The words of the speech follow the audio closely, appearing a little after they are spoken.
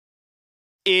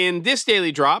In this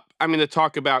daily drop, I'm going to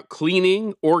talk about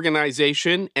cleaning,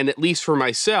 organization, and at least for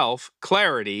myself,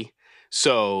 clarity.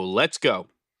 So let's go.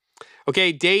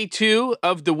 Okay, day 2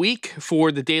 of the week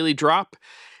for the daily drop.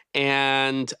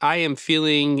 And I am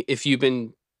feeling, if you've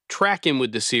been tracking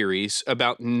with the series,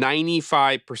 about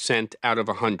 95% out of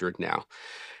 100 now.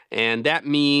 And that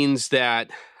means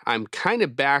that I'm kind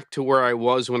of back to where I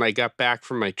was when I got back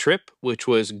from my trip, which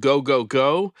was go, go,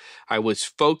 go. I was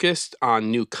focused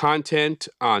on new content,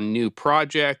 on new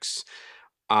projects,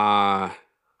 all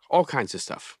kinds of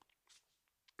stuff.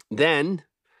 Then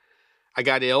I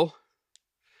got ill,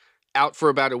 out for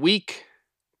about a week,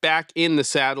 back in the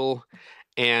saddle,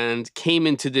 and came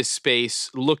into this space,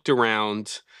 looked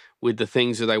around with the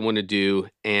things that I want to do,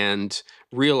 and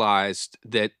realized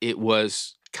that it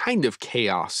was kind of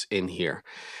chaos in here.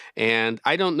 And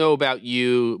I don't know about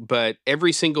you, but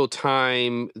every single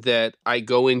time that I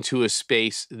go into a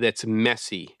space that's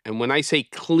messy, and when I say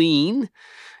clean,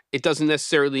 it doesn't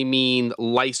necessarily mean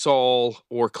Lysol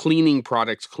or cleaning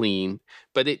products clean,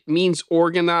 but it means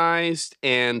organized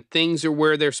and things are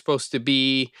where they're supposed to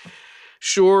be.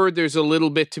 Sure, there's a little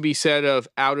bit to be said of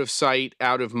out of sight,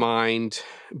 out of mind,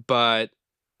 but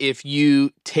if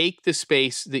you take the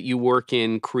space that you work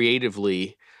in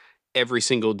creatively every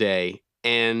single day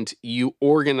and you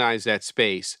organize that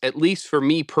space, at least for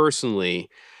me personally,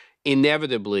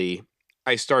 inevitably,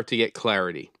 I start to get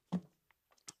clarity.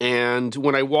 And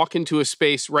when I walk into a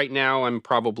space right now, I'm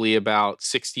probably about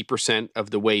 60%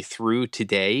 of the way through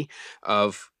today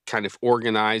of kind of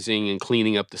organizing and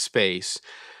cleaning up the space.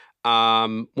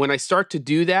 When I start to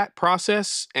do that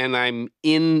process and I'm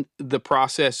in the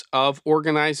process of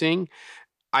organizing,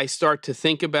 I start to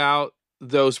think about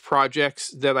those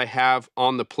projects that I have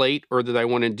on the plate or that I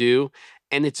want to do.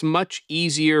 And it's much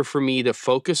easier for me to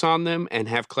focus on them and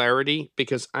have clarity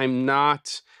because I'm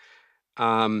not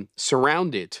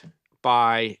surrounded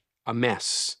by a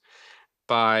mess,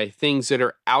 by things that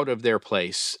are out of their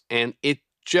place. And it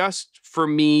just, for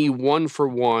me, one for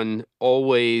one,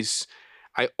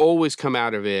 I always come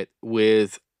out of it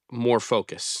with more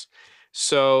focus.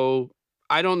 So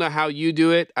I don't know how you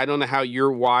do it. I don't know how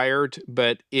you're wired,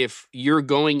 but if you're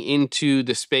going into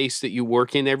the space that you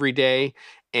work in every day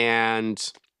and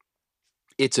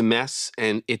it's a mess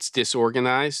and it's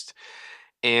disorganized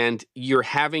and you're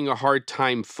having a hard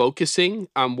time focusing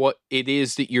on what it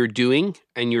is that you're doing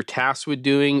and you're tasked with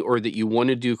doing or that you want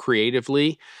to do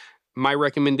creatively, my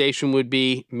recommendation would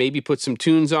be maybe put some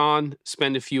tunes on,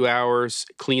 spend a few hours,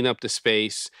 clean up the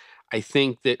space. I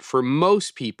think that for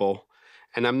most people,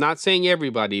 and I'm not saying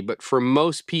everybody, but for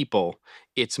most people,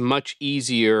 it's much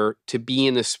easier to be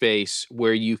in a space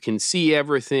where you can see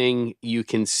everything, you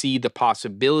can see the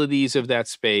possibilities of that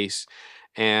space,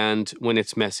 and when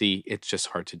it's messy, it's just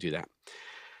hard to do that.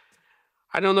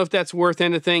 I don't know if that's worth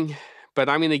anything, but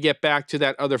I'm going to get back to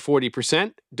that other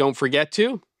 40%. Don't forget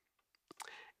to.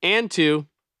 And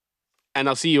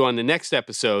I'll see you on the next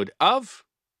episode of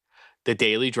The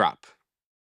Daily Drop.